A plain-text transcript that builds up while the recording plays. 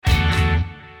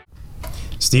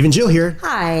Steve and Jill here.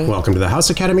 Hi. Welcome to the House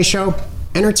Academy Show,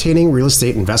 entertaining real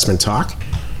estate investment talk.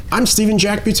 I'm Stephen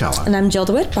Jack Butella. And I'm Jill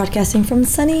DeWitt, broadcasting from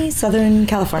sunny Southern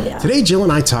California. Today, Jill and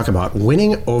I talk about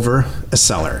winning over a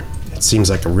seller. It seems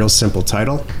like a real simple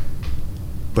title,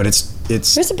 but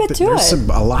there's a bit to there's it.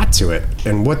 a lot to it.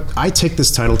 And what I take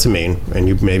this title to mean,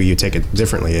 and maybe you take it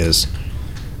differently, is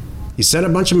you send a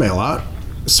bunch of mail out,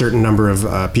 a certain number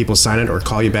of people sign it or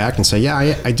call you back and say,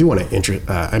 yeah, I do want to,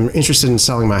 I'm interested in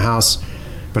selling my house,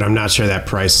 but I'm not sure that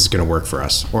price is going to work for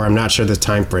us, or I'm not sure the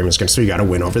time frame is going to. So you got to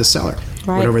win over the seller,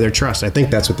 Right. win over their trust. I think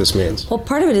that's what this means. Well,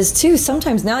 part of it is too,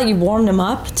 sometimes now you've warmed them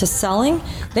up to selling,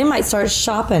 they might start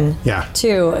shopping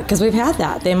too, because we've had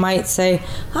that. They might say,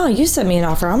 oh, you sent me an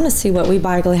offer, I'm going to see what We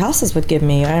Buy Ugly Houses would give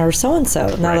me, or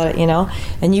so-and-so, now Right. that,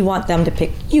 and you want them to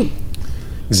pick you.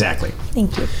 Exactly.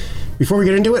 Thank you. Before we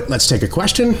get into it, let's take a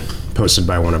question posted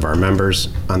by one of our members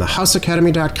on the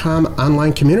houseacademy.com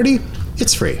online community.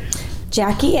 It's free.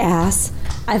 Jackie asks,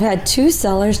 I've had 2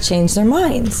 sellers change their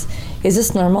minds. Is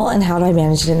this normal, and how do I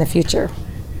manage it in the future?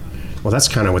 Well, that's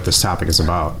kind of what this topic is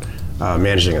about,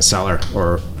 managing a seller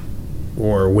or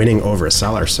winning over a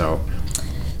seller. So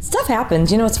Stuff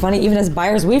happens. It's funny, even as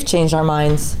buyers, we've changed our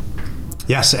minds.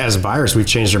 yes, as buyers, we've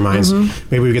changed our minds.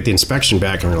 Maybe we get the inspection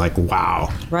back and we're like, wow.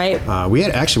 Right. We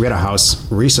had a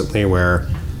house recently where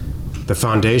the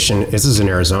foundation, this is in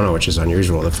Arizona, which is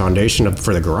unusual. The foundation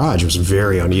for the garage was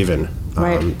very uneven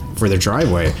for the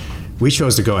driveway. We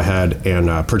chose to go ahead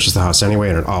and purchase the house anyway,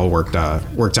 and it all worked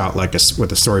out like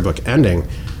with a storybook ending.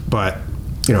 But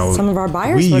some of our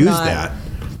buyers we were used not. that.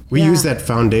 We used that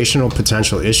foundational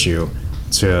potential issue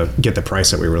to get the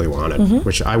price that we really wanted,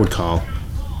 which I would call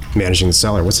managing the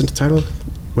seller. What's the title?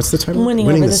 Winning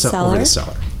over the seller. Over the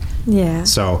seller. Yeah.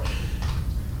 So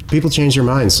people change their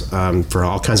minds for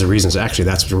all kinds of reasons. Actually,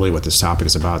 that's really what this topic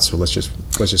is about. So let's just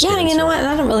get into you know it. what? And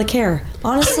I don't really care.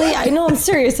 Honestly, I know I'm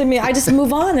serious. I mean, I just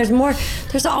move on.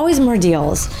 There's always more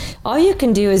deals. All you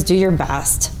can do is do your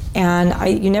best. And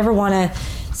you never want to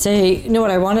say, you know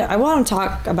what, I want to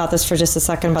talk about this for just a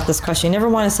second about this question. You never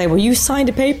want to say, well, you signed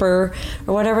a paper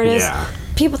or whatever it is. Yeah.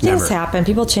 Things happen.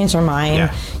 People change their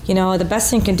mind. Yeah. The best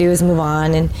thing you can do is move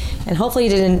on. And hopefully you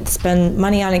didn't spend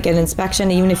money on it, get an inspection.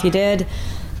 Even if you did,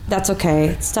 that's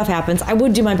okay. Stuff happens. I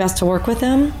would do my best to work with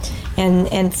them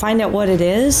and find out what it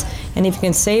is. And if you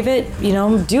can save it,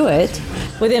 do it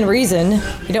within reason.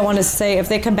 You don't want to say, if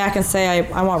they come back and say,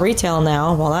 I want retail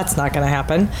now, well, that's not going to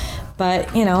happen.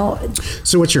 But,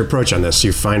 So what's your approach on this?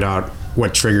 You find out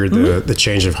what triggered the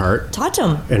change of heart. Talk to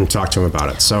them. And talk to them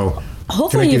about it. So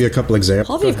hopefully can I give you a couple examples?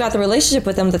 Hopefully you've got the relationship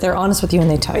with them that they're honest with you and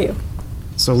they tell you.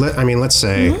 So let's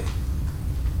say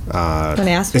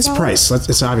ask it's about price.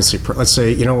 It's obviously let's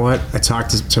say, you know what? I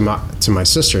talked to my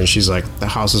sister and she's like, the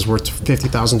house is worth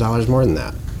 $50,000 more than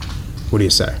that. What do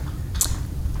you say?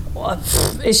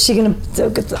 Is she going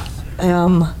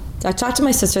to? I talked to my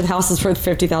sister. The house is worth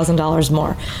 $50,000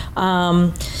 more.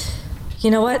 You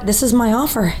know what? This is my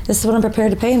offer. This is what I'm prepared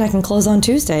to pay, and I can close on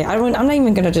Tuesday. I'm not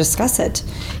even going to discuss it.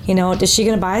 Is she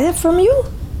going to buy it from you?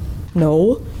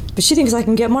 No, but she thinks I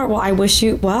can get more. Well, I wish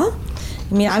you. Well,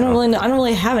 I don't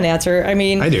really have an answer.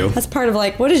 I do. That's part of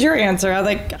what is your answer?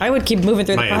 I would keep moving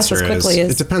through the process quickly.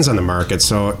 It depends on the market.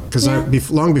 So, because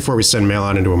long before we send mail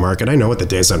out into a market, I know what the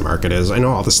days on market is. I know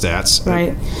all the stats.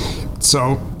 Right.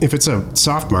 So, if it's a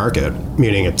soft market,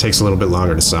 meaning it takes a little bit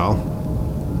longer to sell,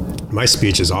 my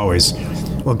speech is always,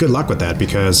 well, good luck with that,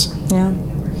 because do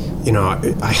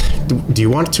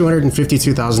you want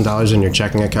 $252,000 in your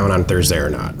checking account on Thursday or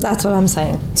not? That's what I'm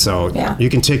saying. So you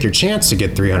can take your chance to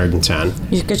get 310.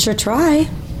 You could sure try.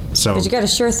 So, but you got a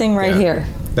sure thing right here.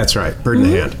 That's right. Bird in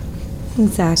the hand.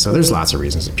 Exactly. So there's lots of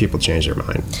reasons that people change their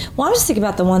mind. Well, I'm just thinking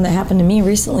about the one that happened to me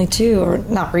recently too, or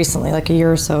not recently, like a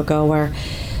year or so ago, where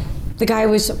the guy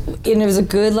was, and it was a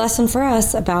good lesson for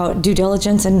us about due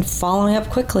diligence and following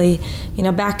up quickly.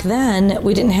 Back then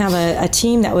we didn't have a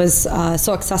team that was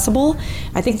so accessible.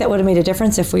 I think that would have made a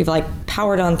difference if we've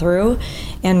powered on through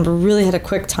and really had a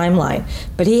quick timeline.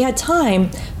 But he had time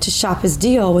to shop his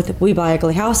deal with We Buy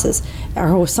Ugly Houses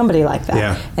or somebody like that.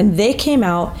 Yeah. And they came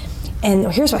out,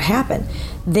 and here's what happened.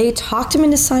 They talked him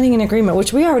into signing an agreement,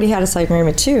 which we already had a signed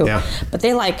agreement too. Yeah. But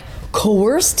they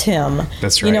coerced him.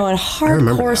 That's right. And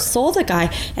hardcore sold the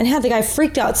guy and had the guy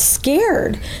freaked out,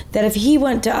 scared that if he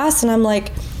went to us, and I'm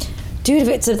like, dude, if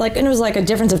it's and it was a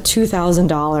difference of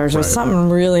 $2,000 or something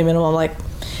really minimal. I'm like,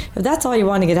 if that's all you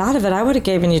want to get out of it, I would have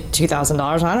given you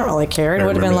 $2,000. I don't really care. It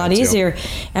would have been a lot easier.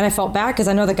 And I felt bad because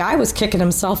I know the guy was kicking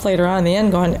himself later on in the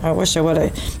end, going, I wish I would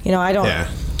have.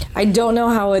 I don't know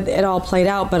how it all played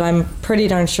out, but I'm pretty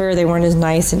darn sure they weren't as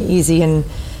nice and easy and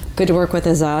good to work with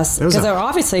as us. There was Because a-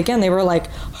 obviously, again, they were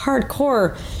like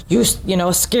hardcore, you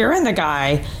know, scaring the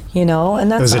guy, you know,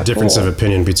 and that's There was a not difference cool. of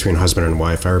opinion between husband and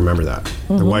wife. I remember that.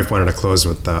 The wife wanted to close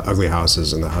with ugly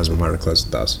houses, and the husband wanted to close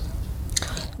with us.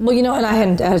 Well, you know, and I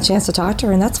hadn't had a chance to talk to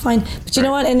her, and that's fine. But you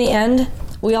know what? In the end,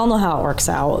 we all know how it works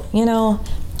out. You know,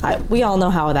 we all know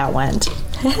how that went.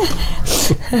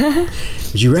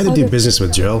 Would you rather do business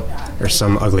with Jill or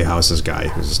some ugly houses guy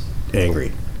who's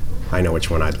angry? I know which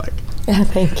one I'd like. Yeah,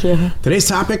 thank you. Today's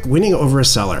topic, winning over a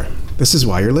seller. This is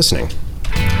why you're listening.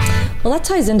 Well, that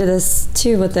ties into this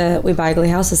too with the We Buy Ugly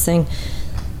Houses thing.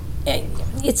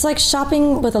 It's like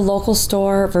shopping with a local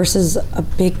store versus a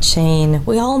big chain.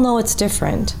 We all know it's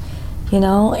different, you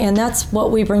know, and that's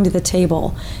what we bring to the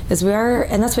table.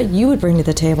 And that's what you would bring to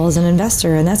the table as an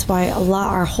investor, and that's why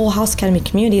our whole House Academy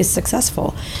community is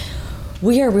successful.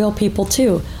 We are real people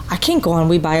too. I can't go on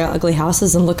We Buy Ugly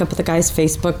Houses and look up at the guy's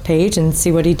Facebook page and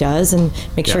see what he does and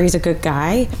make sure he's a good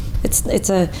guy.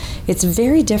 It's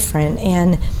very different,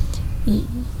 and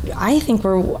I think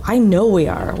I know we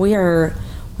are.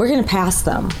 We're going to pass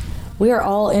them. We are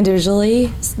all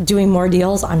individually doing more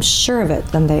deals, I'm sure of it,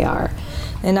 than they are.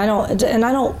 And I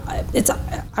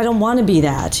don't want to be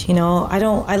that, you know.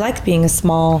 I like being a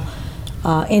small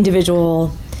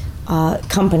individual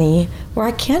company where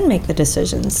I can make the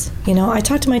decisions. You know, I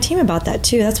talk to my team about that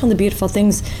too. That's one of the beautiful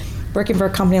things working for a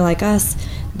company like us,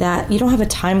 that you don't have a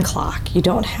time clock. You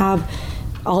don't have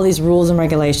all these rules and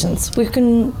regulations. We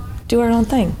can do our own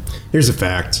thing. Here's a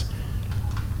fact.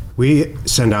 We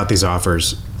send out these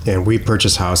offers and we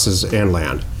purchase houses and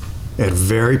land at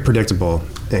very predictable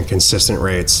and consistent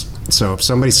rates. So if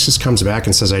somebody just comes back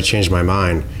and says, I changed my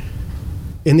mind,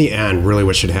 in the end, really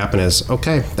what should happen is,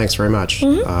 okay, thanks very much.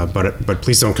 But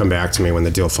please don't come back to me when the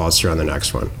deal falls through on the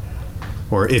next one.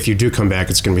 Or if you do come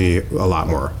back, it's going to be a lot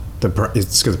more. The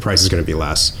price is going to be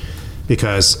less.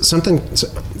 Because somebody's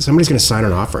going to sign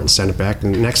an offer and send it back,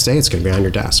 and the next day it's going to be on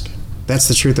your desk. That's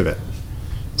the truth of it.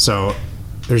 So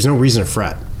there's no reason to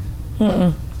fret.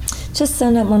 Just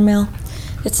send out more mail.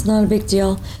 It's not a big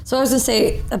deal. So I was going to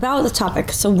say about the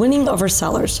topic. So winning over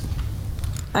sellers.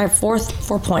 I have four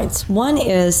points. One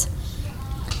is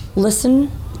listen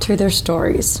to their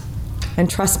stories, and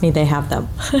trust me, they have them.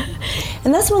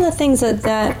 And that's one of the things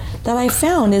that I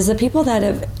found is the people that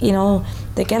have, you know,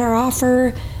 they get our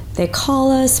offer, they call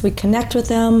us, we connect with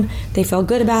them, they feel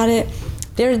good about it.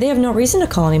 They have no reason to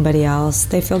call anybody else.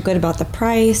 They feel good about the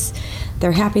price.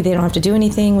 They're happy they don't have to do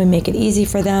anything. We make it easy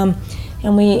for them,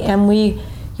 and we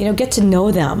you know, get to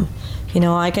know them. You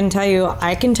know, I can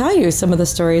tell you some of the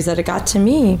stories that it got to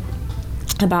me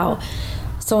about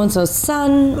so-and-so's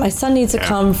son. My son needs to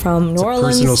come from New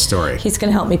Orleans. It's a personal story. He's going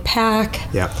to help me pack.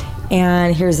 Yep.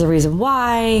 And here's the reason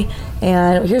why.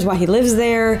 And here's why he lives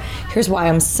there. Here's why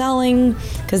I'm selling.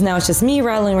 Because now it's just me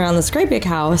rattling around this great big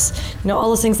house. You know, all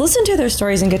those things. Listen to their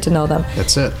stories and get to know them.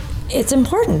 That's it. It's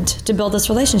important to build this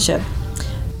relationship.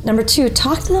 Number 2,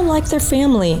 talk to them like their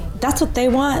family. That's what they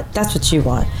want. That's what you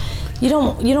want. You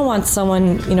don't want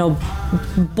someone, you know,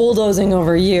 bulldozing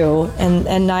over you,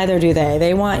 and neither do they.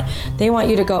 They want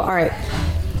you to go, all right.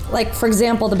 Like, for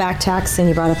example, the back tax thing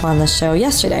you brought up on the show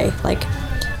yesterday. Like,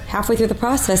 halfway through the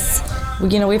process,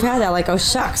 you know, we've had that. Like, oh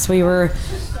shucks, we were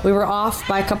off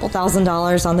by a couple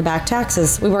 $1,000s on the back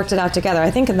taxes. We worked it out together. I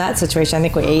think in that situation, I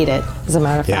think we ate it. As a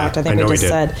matter of fact, I think we just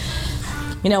said,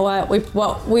 you know what,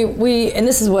 we and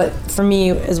this is what for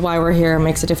me is why we're here. It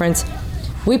makes a difference.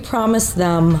 We promised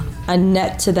them a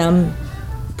net to them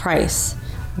price.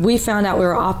 We found out we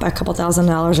were off by a couple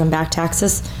 $1,000s on back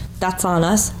taxes. That's on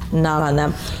us, not on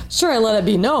them. Sure, I let it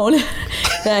be known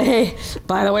that, hey,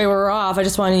 by the way, we're off. I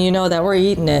just wanted you to know that we're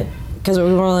eating it because we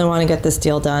really want to get this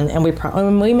deal done, and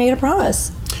we made a promise.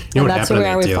 You know and what that's who happened we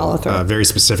on are. that We follow deal? through. Very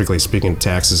specifically, speaking of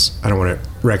taxes, I don't want to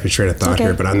wreck your train of thought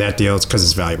here, but on that deal, it's because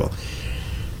it's valuable.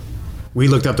 We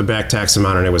looked up the back tax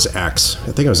amount, and it was X.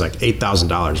 I think it was like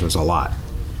 $8,000. It was a lot.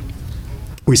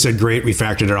 We said, great, we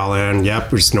factored it all in.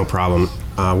 Yep, it's no problem.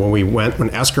 When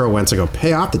escrow went to go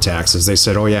pay off the taxes, they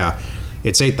said, oh yeah,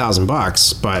 it's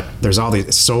 $8,000, but there's all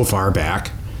these, so far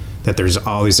back that there's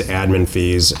all these admin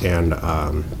fees and,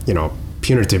 you know,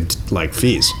 punitive like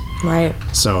fees. Right.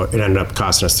 So it ended up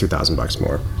costing us $2,000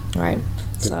 more. Right.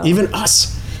 So Even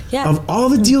us. Yeah. Of all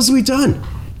the deals we've done,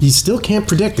 you still can't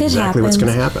predict exactly what's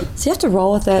going to happen. So you have to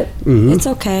roll with it. Mm-hmm. It's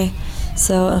okay.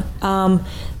 So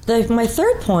my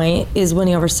third point is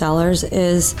winning over sellers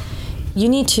is you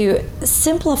need to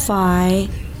simplify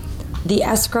the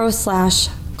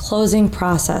escrow/closing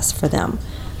process for them.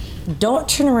 Don't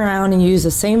turn around and use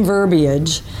the same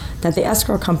verbiage that the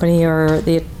escrow company or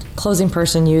the closing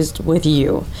person used with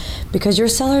you, because your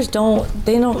sellers don't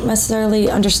necessarily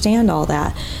understand all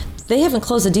that. they haven't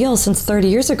closed a deal since 30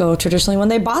 years ago, traditionally, when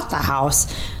they bought the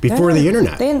house. Before the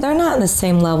internet. They're not on the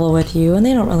same level with you, and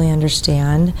they don't really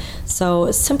understand.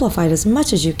 So simplify it as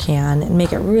much as you can and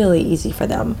make it really easy for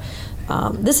them.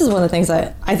 This is one of the things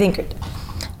I think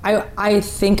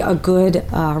a good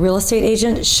real estate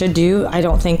agent should do. I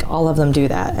don't think all of them do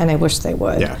that, and I wish they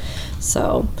would. Yeah.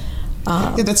 So.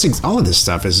 That's all of this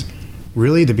stuff is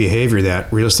really the behavior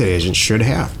that real estate agents should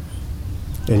have.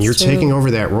 And you're taking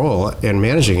over that role and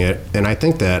managing it. And I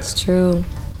think that, it's true.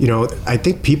 I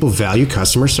think people value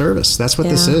customer service. That's what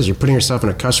this is. You're putting yourself in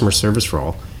a customer service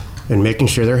role and making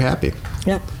sure they're happy.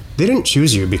 Yep. They didn't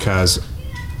choose you because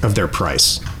of their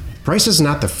price. Price is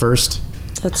not the first.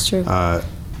 That's true.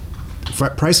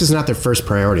 Price is not their first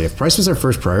priority. If price was their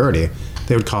first priority,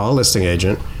 they would call a listing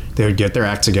agent. They would get their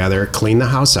act together, clean the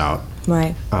house out.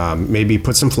 Right. Maybe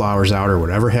put some flowers out or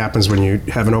whatever happens when you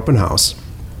have an open house.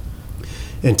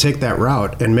 And take that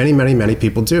route, and many, many, many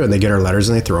people do, and they get our letters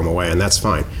and they throw them away, and that's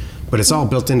fine. But it's all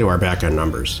built into our back-end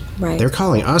numbers. Right. They're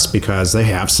calling us because they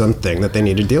have something that they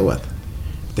need to deal with.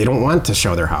 They don't want to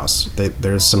show their house.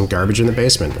 There's some garbage in the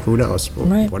basement. Who knows?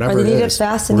 Right. Whatever or they it need is, it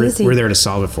fast and easy. We're there to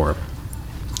solve it for them.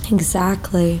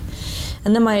 Exactly.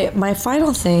 And then my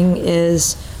final thing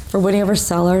is, for winning over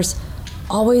sellers,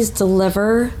 always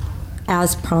deliver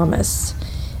as promised.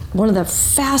 One of the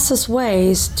fastest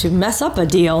ways to mess up a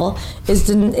deal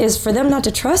is for them not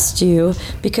to trust you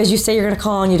because you say you're going to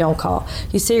call and you don't call.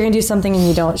 You say you're going to do something and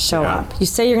you don't show up. You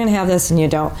say you're going to have this and you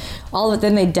don't. All of it,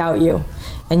 then they doubt you,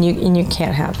 and you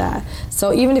can't have that.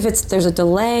 So even if there's a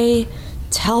delay,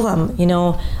 tell them, you're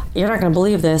not going to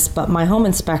believe this, but my home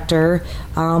inspector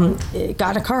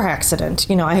got in a car accident.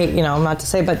 I hate, not to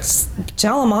say, but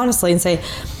tell them honestly and say,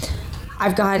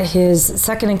 I've got his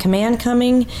second in command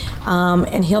coming,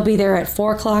 and he'll be there at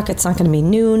 4 o'clock. It's not going to be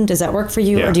noon. Does that work for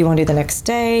you, or do you want to do the next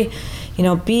day?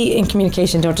 Be in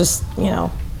communication. Don't just,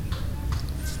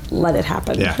 let it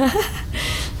happen. Yeah.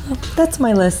 That's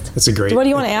my list. That's a great. What do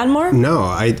you want to add more? No,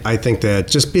 I think that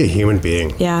just be a human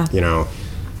being. Yeah.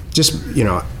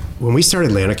 When we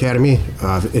started Land Academy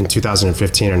in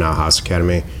 2015 and now House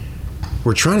Academy,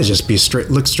 we're trying to just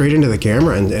look straight into the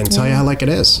camera and tell you how like it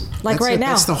is. Like that's right now.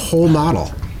 That's the whole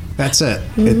model. That's it.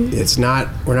 Mm-hmm. It's not.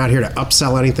 We're not here to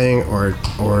upsell anything or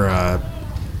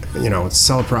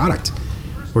sell a product.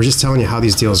 We're just telling you how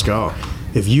these deals go.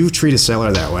 If you treat a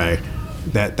seller that way,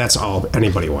 that's all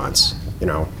anybody wants.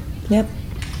 Yep.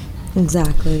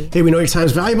 Exactly. Hey, we know your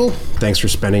time's valuable. Thanks for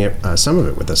spending some of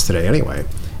it with us today anyway.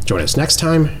 Join us next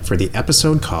time for the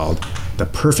episode called The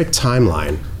Perfect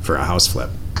Timeline for a House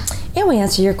Flip. And we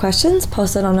answer your questions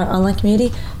posted on our online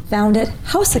community found at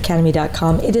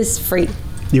houseacademy.com. It is free.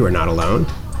 You are not alone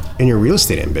in your real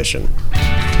estate ambition.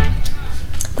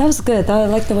 That was good. I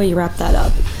like the way you wrapped that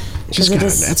up.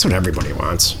 That's what everybody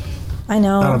wants. I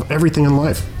know. Out of everything in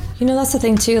life. That's the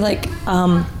thing too. Like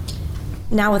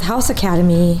now with House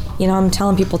Academy, I'm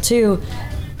telling people too,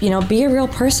 be a real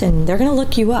person. They're going to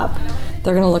look you up.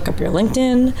 They're going to look up your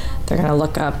LinkedIn. They're going to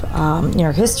look up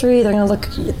your history. They're going to look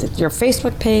at your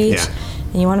Facebook page. Yeah.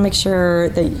 And you want to make sure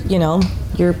that,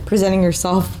 you're presenting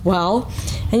yourself well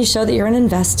and you show that you're an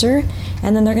investor,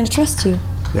 and then they're going to trust you.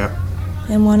 Yep.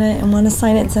 And want to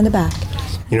sign it and send it back.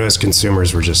 As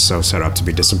consumers, we're just so set up to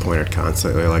be disappointed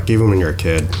constantly. Like, even when you're a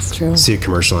kid, it's true. See a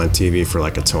commercial on TV for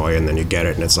like a toy, and then you get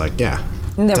it, and it's like, yeah.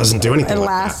 It doesn't do anything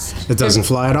like that. It doesn't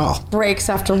fly at all. Breaks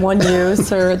after one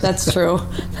use, or that's true.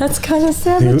 That's kind of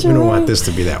sad. We don't want this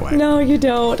to be that way. No, you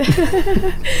don't.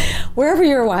 Wherever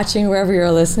you're watching, wherever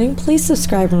you're listening, please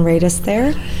subscribe and rate us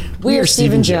there. We are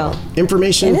Steve and Jill.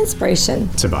 Information and inspiration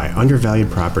to buy undervalued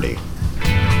property.